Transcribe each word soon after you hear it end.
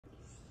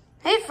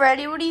Hey,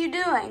 Freddy, what are you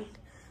doing?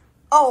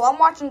 Oh, I'm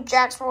watching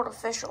Jack's World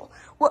Official.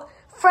 What,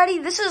 Freddy,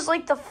 this is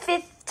like the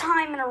 5th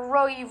time in a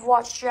row you've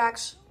watched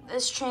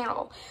this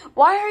channel.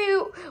 Why are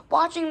you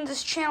watching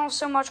this channel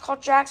so much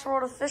called Jack's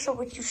World Official,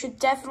 which you should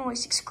definitely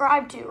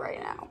subscribe to right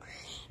now?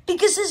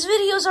 Because his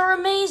videos are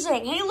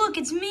amazing. Hey, look,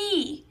 it's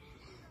me.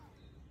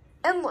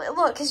 And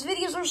look, his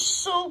videos are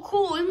so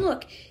cool. And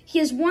look, he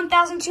has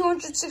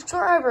 1,200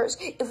 subscribers.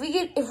 If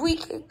we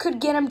could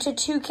get him to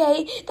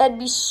 2K, that'd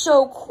be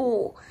so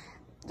cool.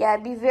 Yeah,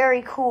 it'd be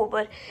very cool.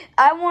 But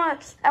I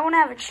want to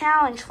have a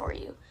challenge for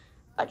you.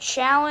 A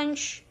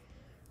challenge.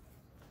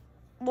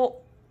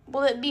 Will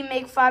it be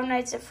make Five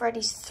Nights at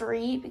Freddy's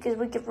 3? Because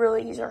we could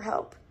really use our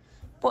help.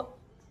 But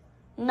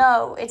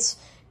no, it's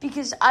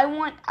because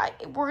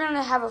we're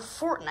gonna have a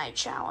Fortnite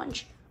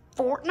challenge.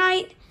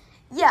 Fortnite?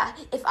 Yeah,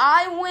 if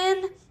I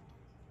win,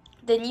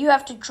 then you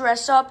have to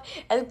dress up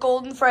as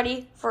Golden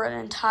Freddy for an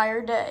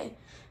entire day.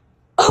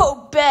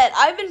 Oh, bet.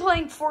 I've been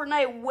playing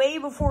Fortnite way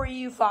before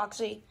you,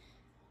 Foxy.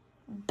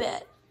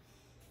 Bet.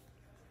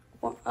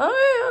 Well,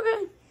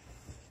 okay.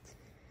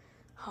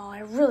 Oh, I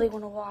really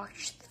want to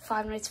watch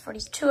Five Nights at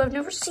Freddy's 2. I've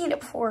never seen it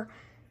before.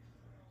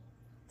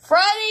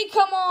 Freddy,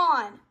 come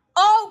on.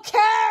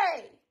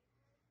 Okay.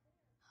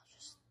 I'll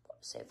just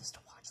save this to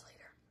watch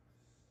later.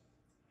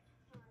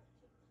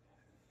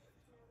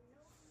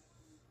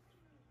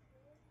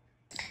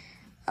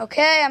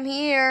 Okay, I'm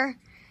here.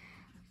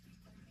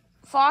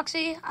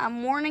 Foxy,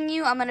 I'm warning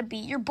you, I'm gonna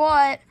beat your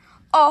butt.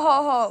 Oh,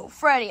 ho, ho,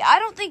 Freddy, I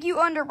don't think you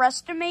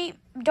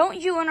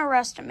don't you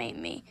underestimate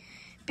me.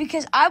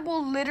 Because I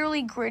will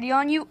literally gritty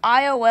on you,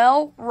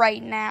 IOL,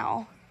 right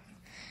now.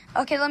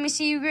 Okay, let me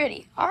see you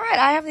gritty. All right,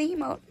 I have the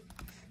emote.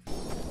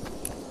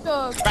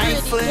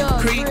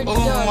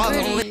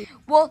 Gritty.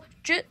 Well,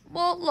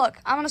 look,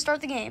 I'm gonna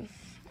start the game.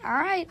 All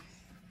right,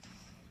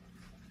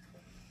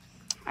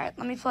 let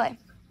me play.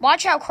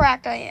 Watch how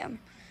cracked I am.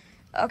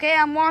 Okay,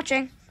 I'm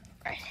watching.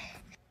 Right.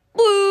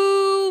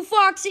 Blue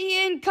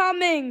Foxy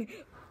incoming.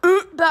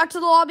 Back to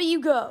the lobby you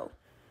go.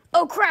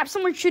 Oh, crap,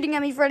 someone's shooting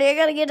at me, Freddy. I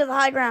gotta get to the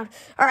high ground.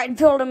 All right,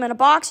 build him in a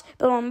box.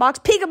 Build him in a box.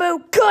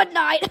 Peekaboo. Good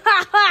night.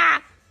 Ha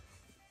ha.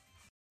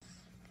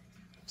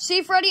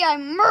 See, Freddy, I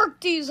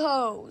murked these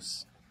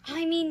hoes.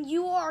 I mean,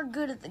 you are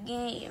good at the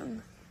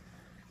game.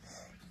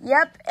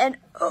 Yep, and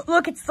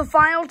look, it's the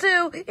final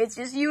 2. It's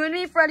just you and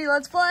me, Freddy.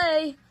 Let's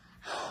play.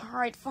 All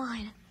right,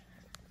 fine.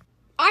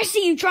 I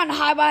see you trying to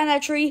hide behind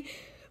that tree.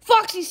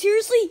 Foxy,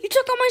 seriously? You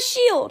took on my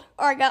shield.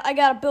 All right, I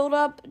gotta build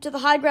up to the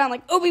high ground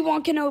like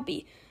Obi-Wan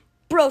Kenobi.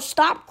 Bro,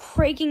 stop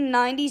cranking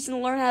 90s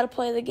and learn how to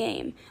play the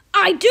game.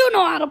 I do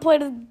know how to play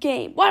the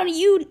game. Why don't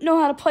you know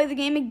how to play the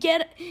game and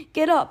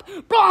get up?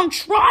 Bro, I'm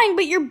trying,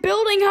 but you're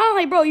building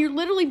high, bro. You're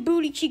literally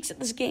booty cheeks at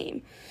this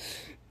game.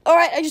 All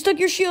right, I just took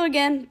your shield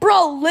again.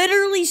 Bro,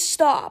 literally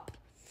stop.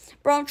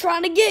 Bro, I'm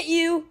trying to get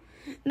you.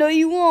 No,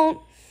 you won't.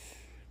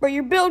 Bro,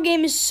 your build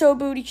game is so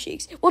booty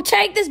cheeks. Well,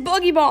 take this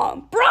buggy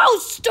bomb. Bro,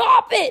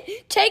 stop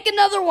it. Take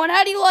another one.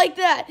 How do you like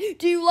that?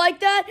 Do you like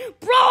that?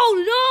 Bro,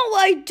 no,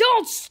 I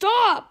don't.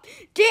 Stop.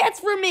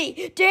 Dance for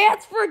me.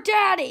 Dance for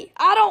Daddy.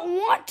 I don't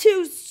want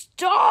to.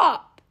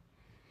 Stop.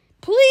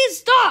 Please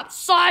stop.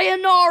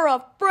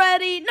 Sayonara,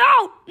 Freddy.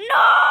 No.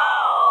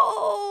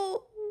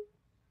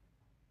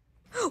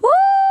 Woo!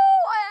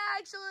 I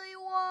actually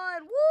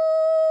won.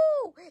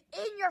 Woo!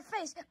 In your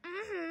face.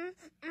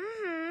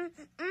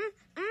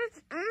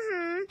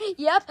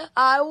 Yep,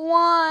 I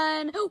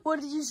won. What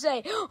did you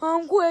say?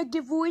 I'm quick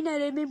to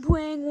Fortnite. I've been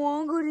playing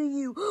longer than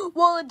you.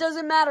 Well, it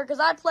doesn't matter because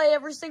I play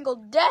every single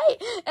day,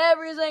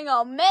 every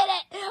single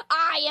minute.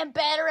 I am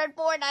better at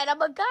Fortnite.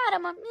 I'm a god.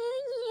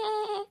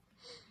 Yeah.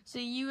 So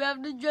you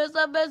have to dress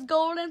up as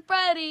Golden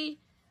Freddy.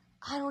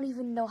 I don't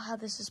even know how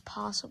this is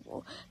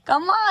possible.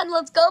 Come on,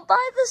 let's go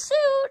buy the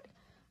suit.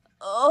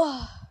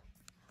 Ugh.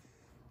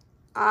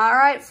 All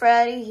right,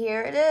 Freddy,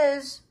 here it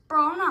is.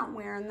 Bro, I'm not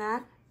wearing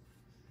that.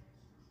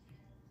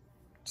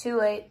 Too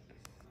late.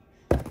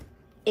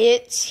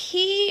 It's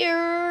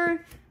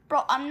here.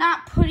 Bro, I'm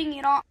not putting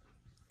it on.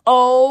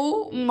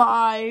 Oh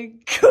my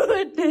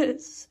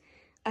goodness.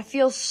 I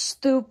feel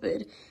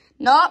stupid.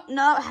 No.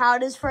 How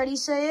does Freddy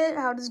say it?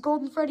 How does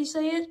Golden Freddy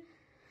say it?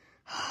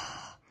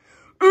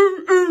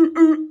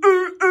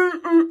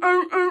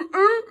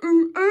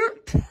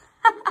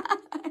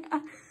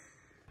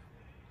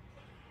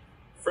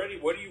 Freddy,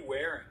 what are you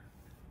wearing?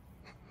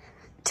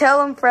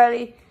 Tell him,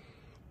 Freddy.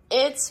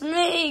 It's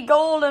me,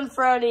 Golden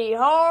Freddy.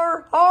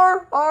 Har,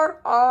 har, har,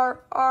 har,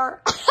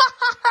 har.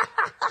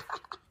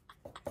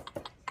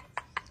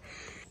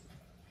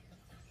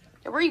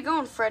 Where are you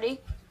going, Freddy?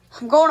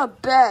 I'm going to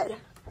bed.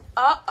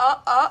 I'm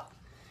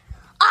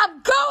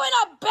going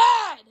to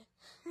bed!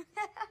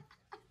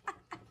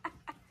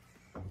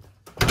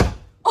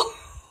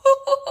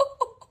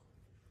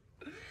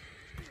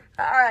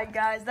 Alright,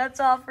 guys, that's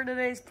all for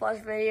today's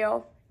plush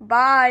video.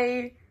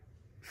 Bye.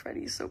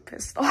 Freddy's so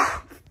pissed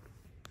off.